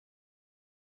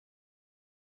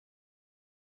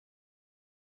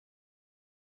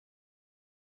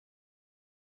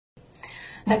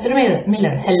Dr.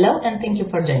 Miller, hello and thank you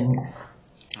for joining us.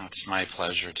 It's my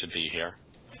pleasure to be here.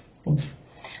 Thank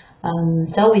you.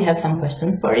 So we have some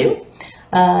questions for you.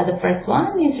 The first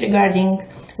one is regarding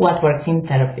what works in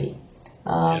therapy.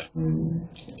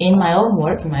 In my own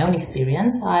work, in my own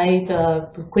experience, I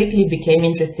quickly became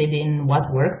interested in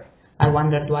what works. I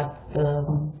wondered what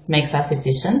makes us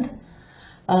efficient.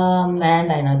 And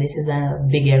I know this is a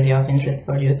big area of interest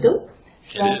for you too.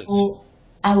 So It is.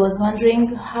 I was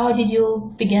wondering, how did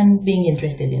you begin being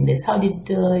interested in this? How did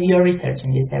your research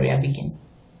in this area begin?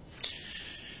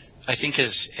 I think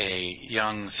as a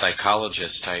young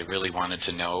psychologist, I really wanted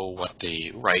to know what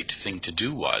the right thing to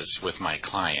do was with my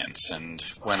clients. And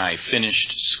when I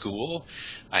finished school,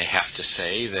 I have to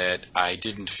say that I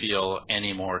didn't feel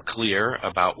any more clear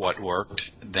about what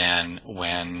worked than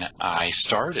when I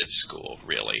started school,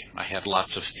 really. I had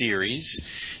lots of theories,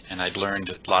 and I'd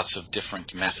learned lots of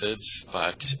different methods,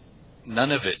 but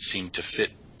none of it seemed to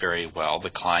fit very well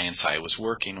the clients I was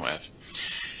working with.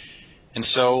 And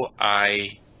so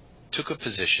I took a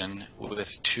position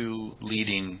with two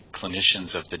leading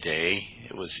clinicians of the day.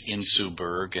 It was Insoo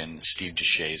Berg and Steve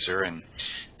DeShazer, and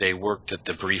they worked at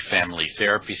the Brief Family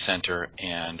Therapy Center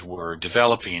and were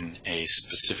developing a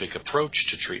specific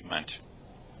approach to treatment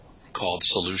called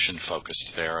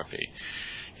solution-focused therapy.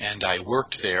 And I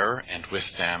worked there and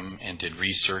with them and did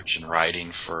research and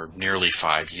writing for nearly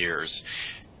 5 years.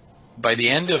 By the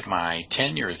end of my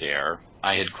tenure there,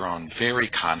 I had grown very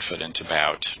confident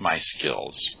about my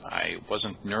skills. I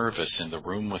wasn't nervous in the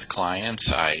room with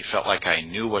clients. I felt like I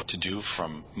knew what to do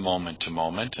from moment to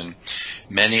moment, and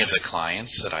many of the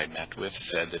clients that I met with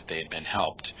said that they had been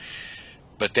helped.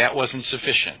 But that wasn't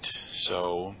sufficient,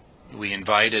 so we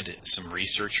invited some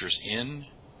researchers in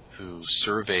who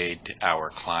surveyed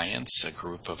our clients, a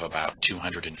group of about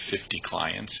 250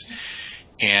 clients,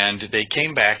 and they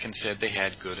came back and said they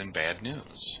had good and bad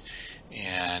news.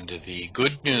 And the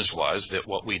good news was that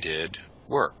what we did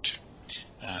worked.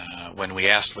 When we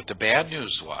asked what the bad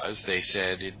news was, they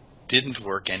said it didn't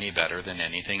work any better than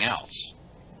anything else.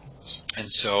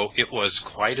 And so it was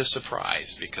quite a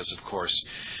surprise because, of course,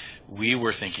 we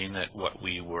were thinking that what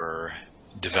we were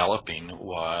developing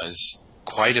was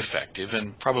quite effective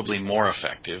and probably more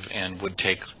effective and would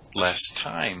take less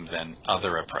time than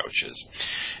other approaches.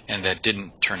 And that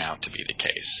didn't turn out to be the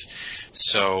case.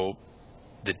 So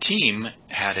the team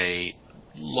had a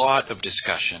lot of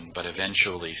discussion, but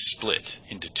eventually split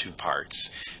into two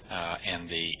parts. And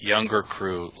the younger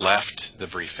crew left the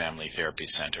Brief Family Therapy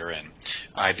Center, and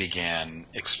I began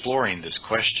exploring this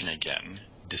question again,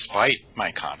 despite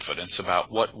my confidence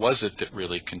about what was it that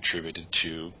really contributed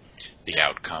to the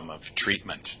outcome of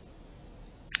treatment.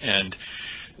 And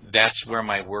that's where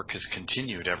my work has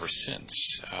continued ever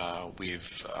since.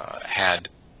 We've had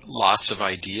lots of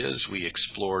ideas. We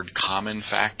explored common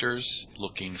factors,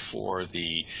 looking for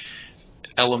the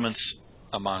elements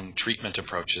among treatment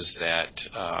approaches that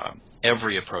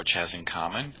every approach has in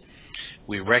common.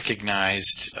 We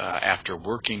recognized after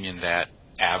working in that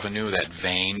avenue, that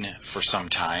vein for some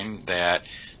time, that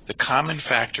the common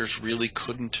factors really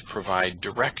couldn't provide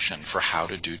direction for how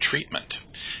to do treatment.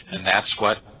 And that's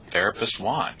what therapists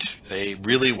want. They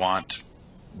really want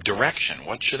direction.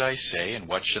 What should I say and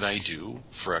what should I do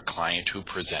for a client who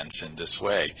presents in this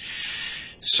way?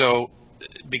 So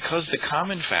because the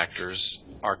common factors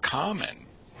are common,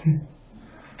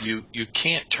 you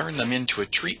can't turn them into a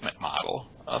treatment model.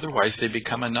 Otherwise, they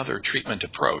become another treatment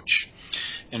approach.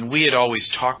 And we had always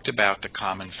talked about the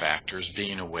common factors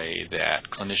being a way that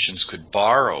clinicians could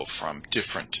borrow from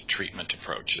different treatment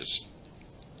approaches.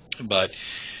 But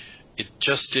it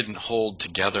just didn't hold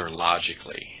together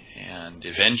logically. And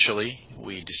eventually,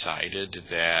 we decided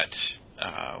that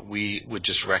we would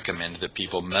just recommend that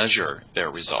people measure their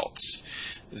results,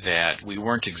 that we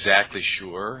weren't exactly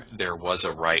sure there was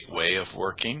a right way of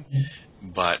working,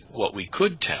 but what we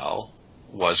could tell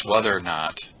was whether or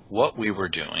not what we were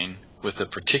doing with a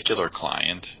particular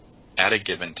client at a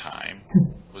given time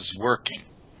was working.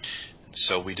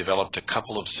 So we developed a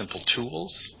couple of simple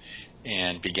tools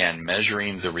and began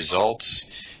measuring the results.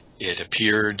 It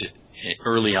appeared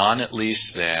early on, at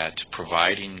least, that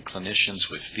providing clinicians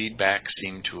with feedback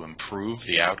seemed to improve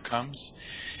the outcomes.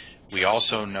 We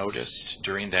also noticed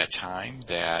during that time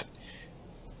that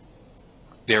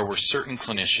there were certain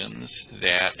clinicians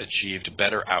that achieved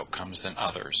better outcomes than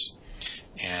others.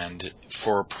 And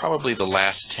for probably the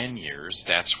last 10 years,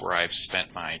 that's where I've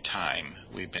spent my time.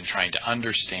 We've been trying to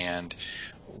understand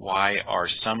why are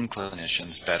some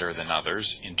clinicians better than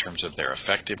others in terms of their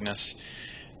effectiveness,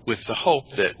 with the hope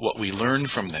that what we learn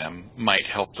from them might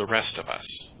help the rest of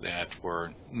us that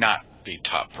were not be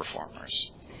top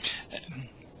performers.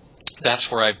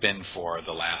 that's where I've been for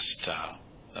the last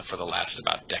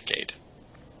about decade.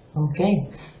 Okay,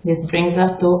 this brings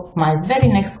us to my very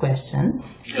next question.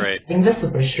 Great. In the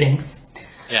super shrinks.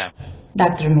 Yeah.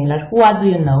 Dr. Miller, what do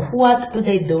you know? What do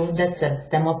they do that sets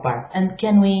them apart? And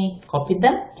can we copy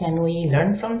them? Can we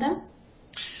learn from them?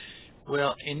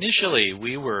 Well, initially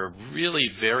we were really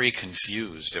very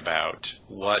confused about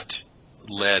what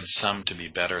led some to be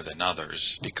better than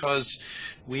others, because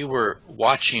we were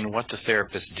watching what the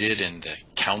therapist did in the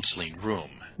counseling room.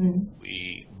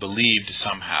 We believed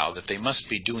somehow that they must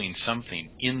be doing something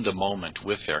in the moment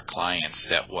with their clients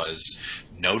that was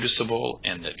noticeable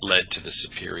and that led to the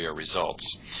superior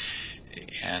results.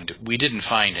 And we didn't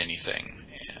find anything.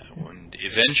 And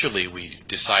eventually we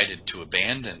decided to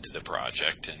abandon the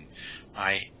project, and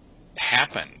I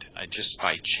happened, just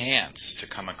by chance, to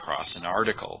come across an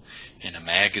article in a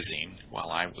magazine while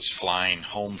I was flying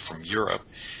home from Europe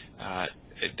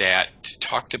that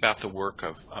talked about the work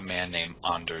of a man named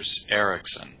Anders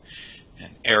Ericsson.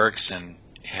 And Ericsson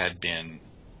had been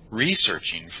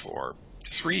researching for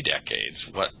 3 decades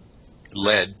what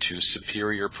led to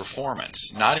superior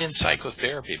performance, not in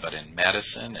psychotherapy, but in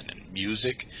medicine and in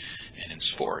music and in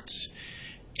sports.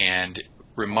 And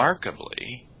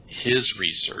remarkably, his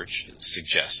research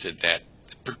suggested that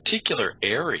the particular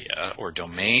area or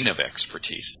domain of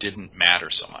expertise didn't matter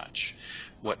so much.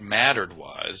 What mattered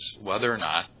was whether or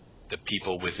not the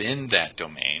people within that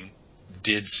domain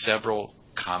did several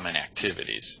common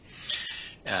activities.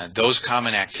 Those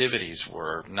common activities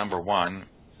were, number one,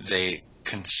 they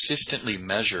consistently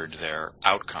measured their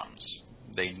outcomes.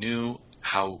 They knew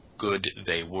how good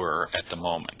they were at the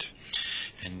moment.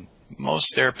 And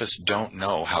most therapists don't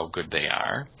know how good they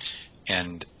are,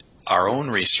 and our own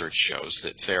research shows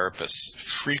that therapists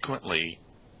frequently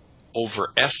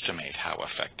overestimate how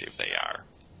effective they are.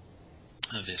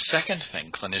 The second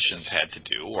thing clinicians had to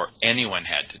do, or anyone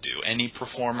had to do, any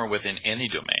performer within any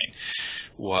domain,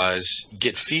 was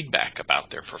get feedback about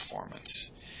their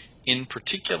performance, in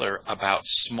particular about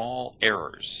small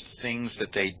errors, things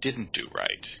that they didn't do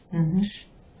right.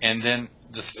 And then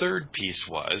the third piece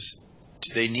was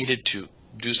they needed to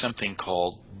do something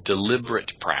called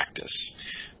deliberate practice,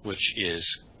 which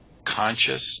is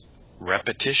conscious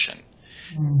repetition.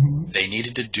 They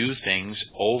needed to do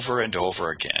things over and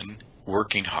over again,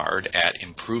 working hard at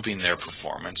improving their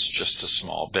performance just a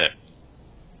small bit.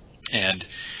 And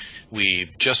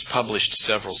we've just published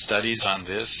several studies on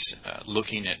this,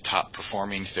 looking at top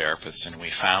performing therapists, and we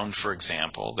found, for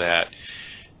example, that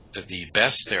the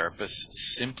best therapists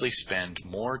simply spend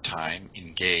more time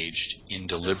engaged in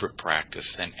deliberate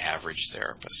practice than average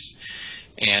therapists.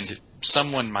 And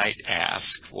someone might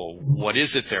ask, well, what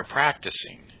is it they're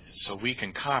practicing so we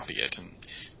can copy it? And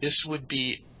this would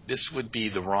be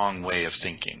the wrong way of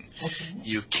thinking.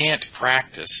 You can't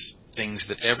practice things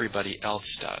that everybody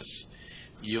else does.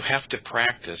 You have to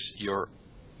practice your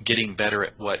getting better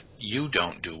at what you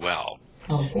don't do well,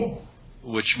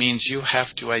 which means you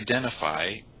have to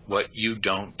identify what you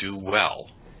don't do well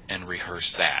and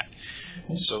rehearse that.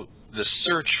 So the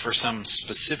search for some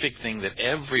specific thing that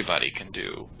everybody can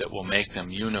do that will make them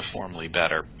uniformly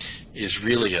better is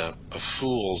really a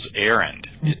fool's errand.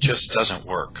 It just doesn't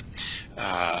work.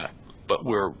 But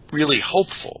we're really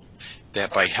hopeful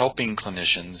that by helping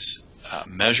clinicians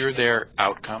measure their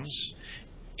outcomes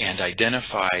and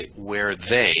identify where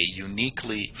they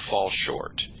uniquely fall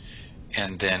short,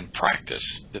 and then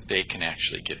practice, that they can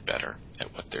actually get better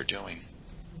at what they're doing.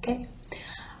 Okay.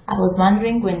 I was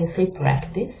wondering, when you say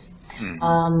practice,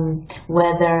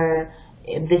 whether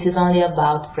this is only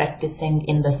about practicing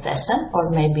in the session, or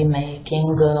maybe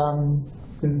making,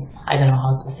 I don't know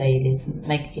how to say this,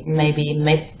 maybe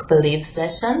make-believe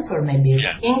sessions, or maybe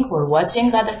reading or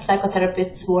watching other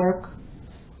psychotherapists work.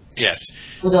 Yes.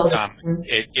 Well,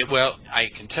 I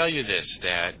can tell you this,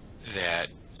 that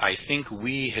I think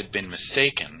we had been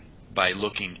mistaken by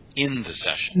looking in the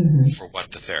session for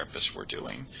what the therapists were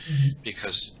doing,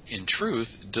 because in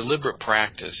truth, deliberate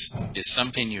practice is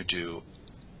something you do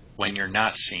when you're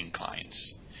not seeing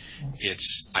clients.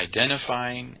 It's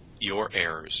identifying your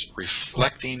errors,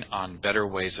 reflecting on better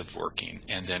ways of working,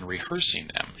 and then rehearsing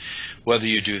them. Whether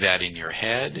you do that in your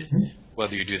head,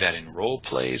 whether you do that in role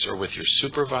plays or with your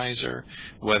supervisor,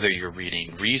 whether you're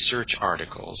reading research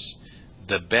articles,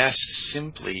 the best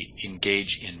simply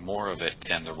engage in more of it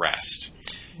than the rest.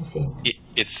 It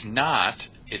is not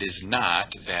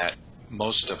that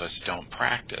most of us don't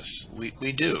practice.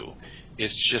 We do.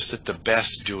 It's just that the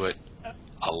best do it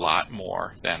a lot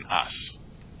more than us.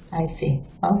 I see.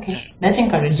 Okay. That's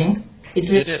encouraging. It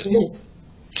is.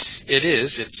 It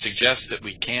is. It suggests that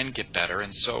we can get better.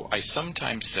 And so I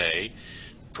sometimes say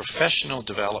professional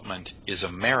development is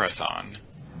a marathon,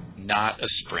 not a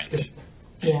sprint.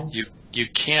 Yeah. You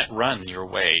can't run your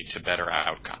way to better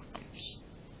outcomes.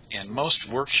 And most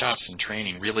workshops and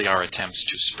training really are attempts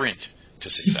to sprint to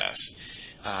success.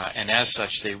 And as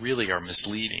such, they really are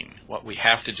misleading. What we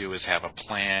have to do is have a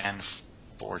plan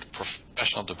for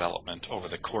professional development over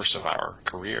the course of our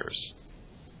careers.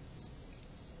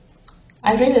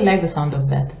 I really like the sound of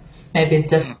that. Maybe it's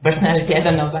just personality, I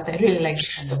don't know, but I really like the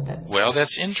sound of that. Well,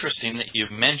 that's interesting that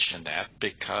you've mentioned that,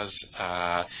 because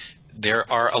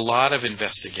there are a lot of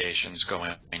investigations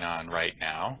going on right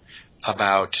now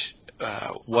about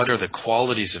what are the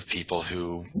qualities of people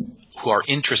who are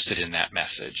interested in that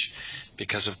message.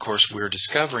 Because, of course, we're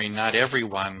discovering not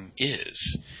everyone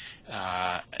is.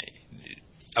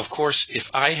 Of course,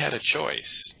 if I had a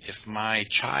choice, if my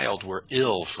child were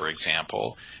ill, for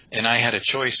example, and I had a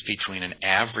choice between an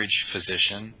average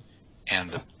physician and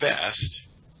the best,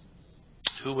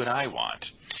 who would I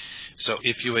want? So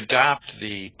if you adopt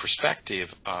the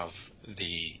perspective of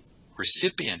the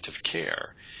recipient of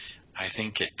care, I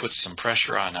think it puts some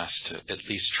pressure on us to at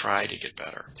least try to get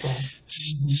better.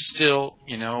 Still,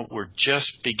 we're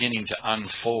just beginning to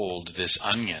unfold this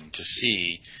onion to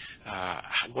see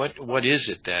what is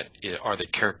it that are the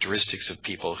characteristics of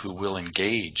people who will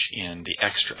engage in the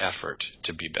extra effort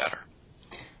to be better.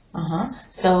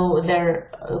 So there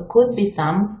could be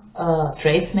some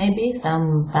traits, maybe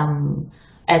some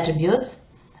attributes,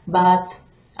 but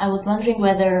I was wondering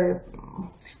where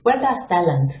does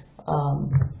talent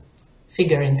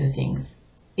figure into things?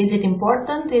 Is it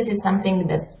important? Is it something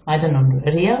that's, I don't know,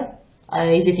 real?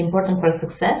 Is it important for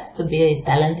success to be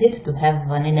talented, to have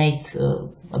an innate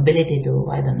ability to,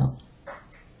 I don't know?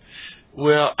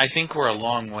 Well, I think we're a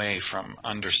long way from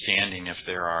understanding if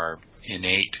there are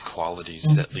innate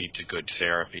qualities that lead to good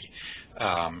therapy.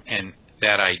 And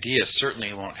that idea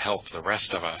certainly won't help the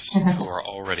rest of us who are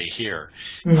already here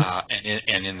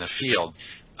and in the field.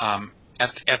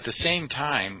 At the same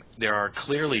time, there are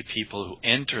clearly people who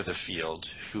enter the field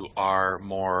who are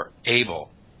more able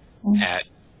at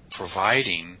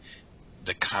providing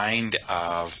the kind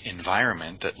of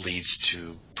environment that leads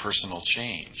to personal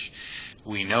change.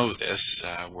 We know this.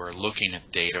 We're looking at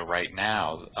data right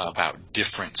now about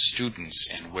different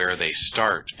students and where they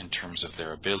start in terms of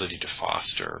their ability to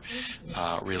foster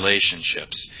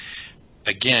relationships.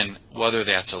 Again, whether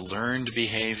that's a learned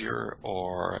behavior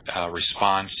or a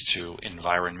response to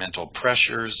environmental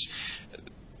pressures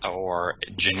or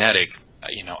genetic,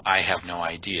 I have no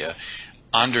idea.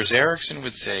 Anders Ericsson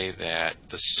would say that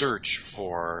the search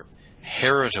for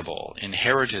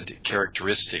inherited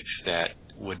characteristics that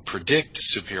would predict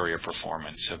superior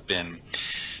performance have been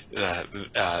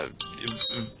have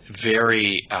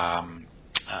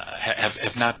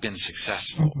not been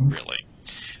successful, really.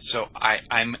 So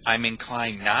I'm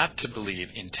inclined not to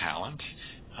believe in talent.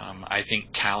 I think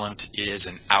talent is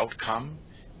an outcome.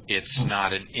 It's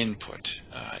not an input.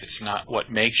 It's not what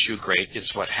makes you great.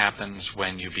 It's what happens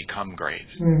when you become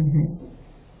great.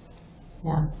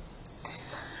 Yeah.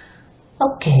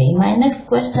 Okay, my next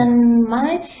question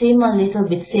might seem a little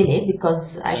bit silly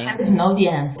because I kind of know the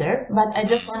answer, but I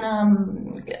just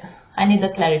I need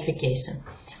a clarification.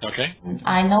 Okay.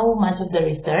 I know much of the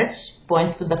research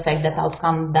points to the fact that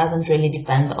outcome doesn't really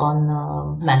depend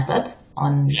on method,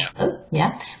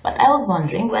 but I was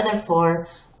wondering whether for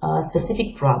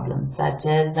specific problems such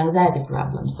as anxiety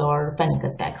problems or panic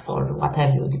attacks or what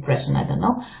have you, depression, I don't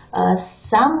know,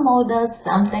 some models,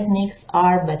 some techniques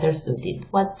are better suited.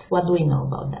 What do we know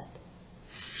about that?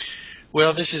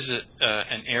 Well, this is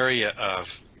an area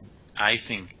of, I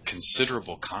think,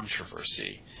 considerable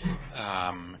controversy.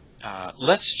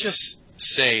 Let's just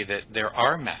say that there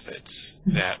are methods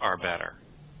that are better.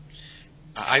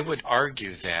 I would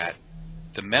argue that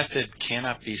the method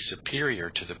cannot be superior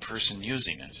to the person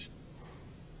using it.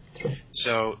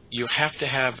 So you have to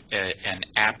have an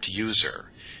apt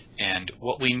user. And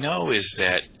what we know is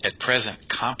that at present,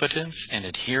 competence and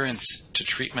adherence to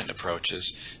treatment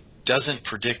approaches doesn't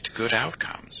predict good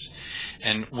outcomes.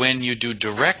 And when you do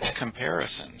direct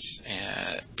comparisons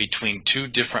between two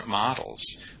different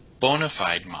models, bona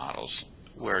fide models,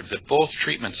 where both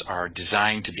treatments are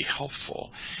designed to be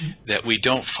helpful, that we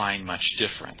don't find much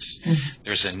difference.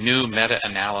 There's a new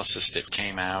meta-analysis that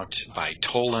came out by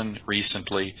Tolan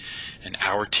recently, and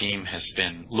our team has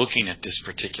been looking at this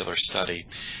particular study.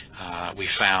 We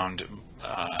found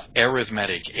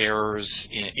arithmetic errors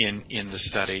in the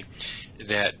study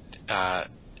that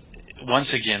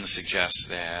once again suggests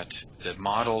that the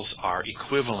models are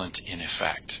equivalent in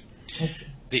effect.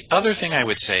 The other thing I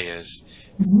would say is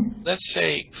let's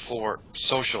say for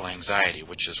social anxiety,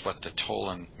 which is what the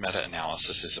Tolan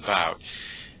meta-analysis is about,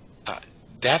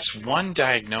 that's one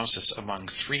diagnosis among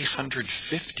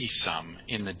 350 some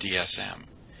in the DSM.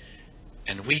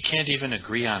 And we can't even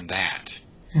agree on that.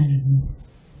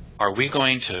 Are we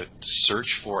going to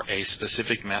search for a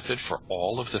specific method for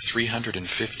all of the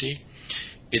 350?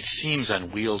 It seems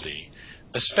unwieldy,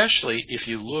 especially if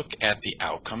you look at the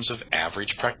outcomes of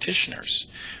average practitioners.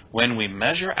 When we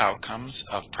measure outcomes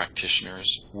of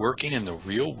practitioners working in the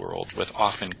real world with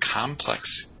often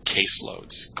complex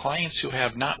caseloads, clients who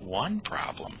have not one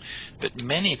problem, but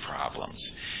many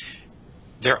problems,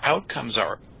 their outcomes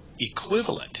are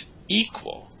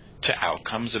equal to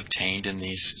outcomes obtained in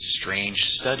these strange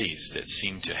studies that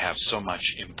seem to have so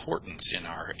much importance in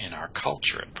our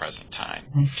culture at present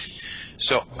time.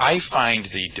 So I find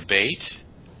the debate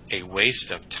a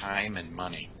waste of time and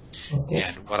money. Okay.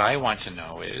 And what I want to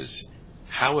know is,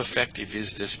 how effective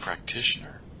is this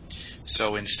practitioner?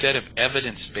 So instead of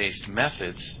evidence-based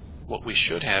methods, what we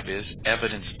should have is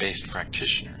evidence-based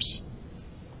practitioners.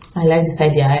 I like this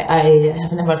idea. I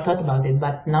have never thought about it,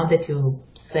 but now that you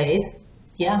say it,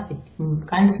 yeah, it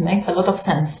kind of makes a lot of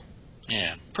sense.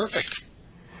 Yeah, perfect.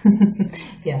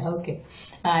 Yeah, okay.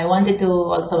 I wanted to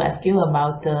also ask you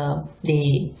about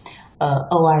the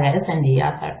ORS and the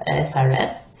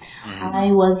SRS.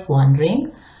 I was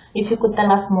wondering if you could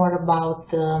tell us more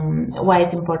about why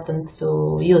it's important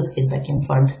to use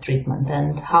feedback-informed treatment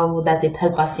and how does it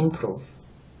help us improve?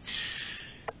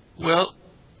 Well,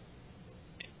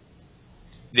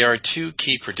 there are two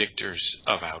key predictors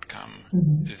of outcome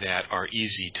that are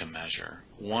easy to measure.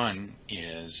 One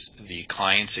is the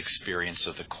client's experience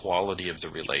of the quality of the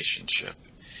relationship,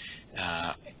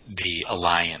 the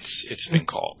alliance, it's been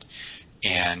called.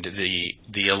 And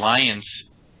the alliance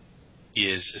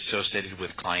is associated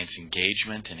with client's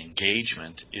engagement, and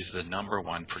engagement is the number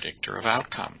one predictor of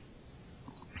outcome.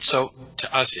 So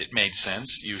to us, it made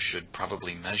sense. You should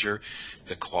probably measure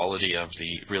the quality of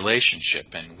the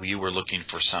relationship, and we were looking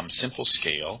for some simple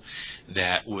scale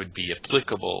that would be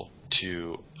applicable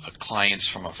to clients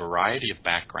from a variety of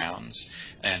backgrounds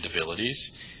and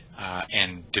abilities,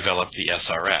 and develop the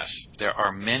SRS. There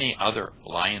are many other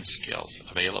alliance scales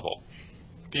available.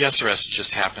 The SRS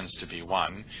just happens to be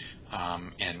one,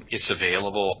 and it's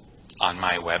available on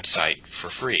my website for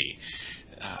free.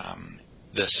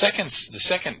 The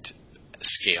second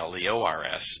scale, the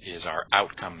ORS, is our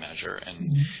outcome measure,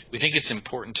 and we think it's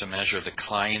important to measure the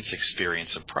client's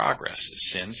experience of progress,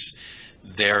 since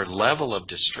their level of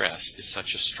distress is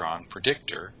such a strong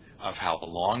predictor of how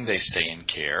long they stay in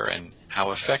care and how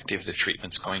effective the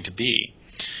treatment's going to be.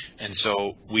 And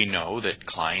so we know that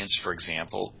clients, for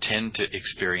example, tend to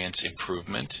experience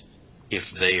improvement if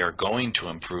they are going to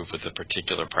improve with a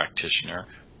particular practitioner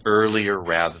earlier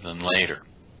rather than later.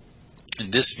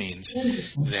 And this means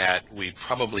that we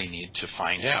probably need to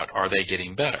find out, are they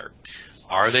getting better?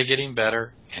 Are they getting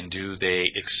better, and do they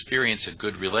experience a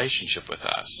good relationship with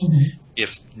us?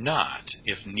 If not,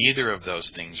 if neither of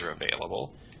those things are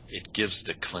available, it gives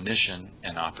the clinician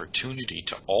an opportunity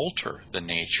to alter the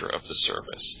nature of the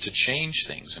service, to change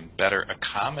things and better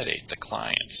accommodate the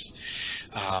clients,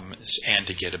 and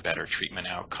to get a better treatment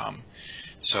outcome.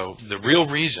 So the real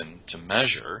reason to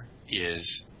measure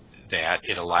is that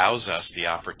it allows us the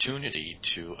opportunity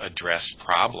to address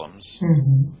problems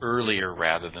earlier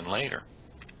rather than later.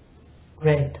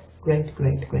 Great.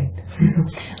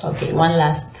 Okay, one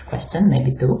last question,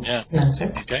 maybe two. Yeah. Answer.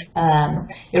 Okay.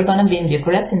 You're going to be in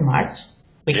Bucharest in March.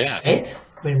 Yes. Great.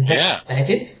 We're very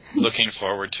excited. Looking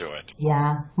forward to it.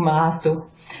 Yeah, us too.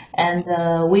 And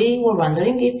we were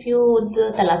wondering if you would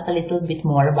tell us a little bit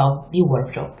more about the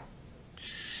workshop.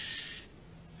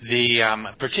 The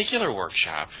particular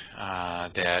workshop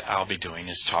that I'll be doing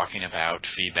is talking about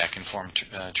feedback-informed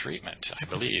treatment, I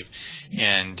believe.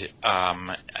 And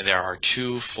there are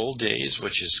 2 full days,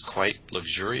 which is quite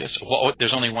luxurious. Well,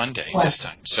 there's only one day this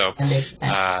time. So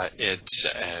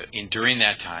during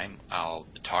that time, I'll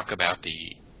talk about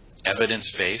the evidence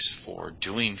base for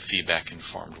doing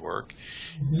feedback-informed work,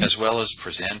 as well as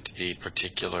present the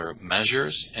particular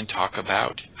measures and talk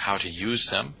about how to use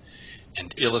them,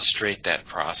 and illustrate that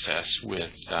process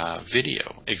with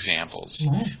video examples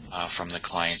from the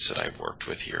clients that I've worked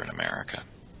with here in America.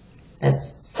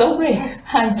 That's so great.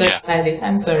 I'm so excited.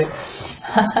 I'm sorry.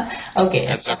 Okay.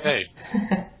 That's okay.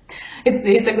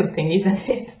 It's a good thing, isn't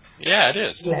it? Yeah, it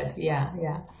is. Glad.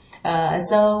 Yeah.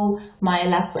 So my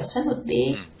last question would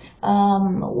be,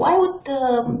 why would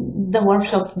the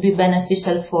workshop be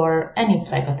beneficial for any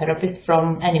psychotherapist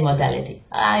from any modality?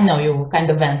 I know you kind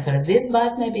of answered this,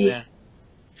 but maybe... Yeah.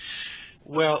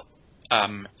 Well,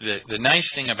 The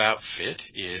nice thing about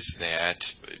FIT is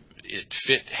that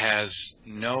FIT has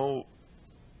no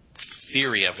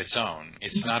theory of its own.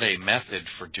 It's not a method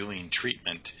for doing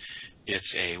treatment.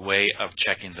 It's a way of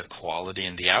checking the quality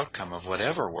and the outcome of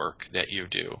whatever work that you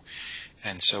do.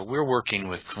 And so we're working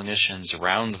with clinicians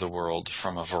around the world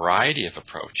from a variety of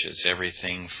approaches,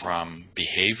 everything from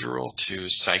behavioral to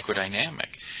psychodynamic.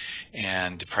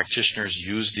 And practitioners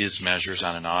use these measures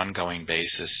on an ongoing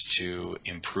basis to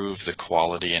improve the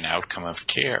quality and outcome of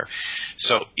care.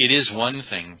 So it is one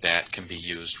thing that can be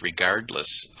used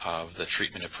regardless of the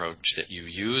treatment approach that you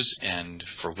use, and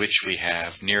for which we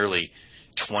have nearly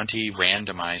 20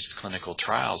 randomized clinical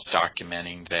trials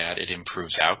documenting that it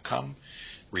improves outcome,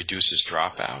 reduces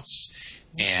dropouts,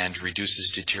 and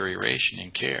reduces deterioration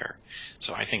in care.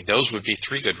 So I think those would be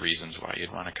 3 good reasons why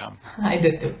you'd want to come. I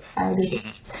do too.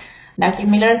 Dr.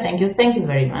 Miller, thank you. Thank you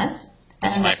very much.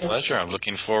 It's my pleasure. I'm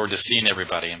looking forward to seeing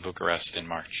everybody in Bucharest in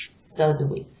March. So do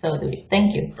we. So do we.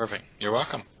 Thank you. Perfect. You're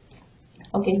welcome.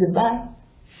 Okay, goodbye.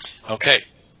 Okay.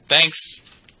 Thanks.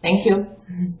 Thank you.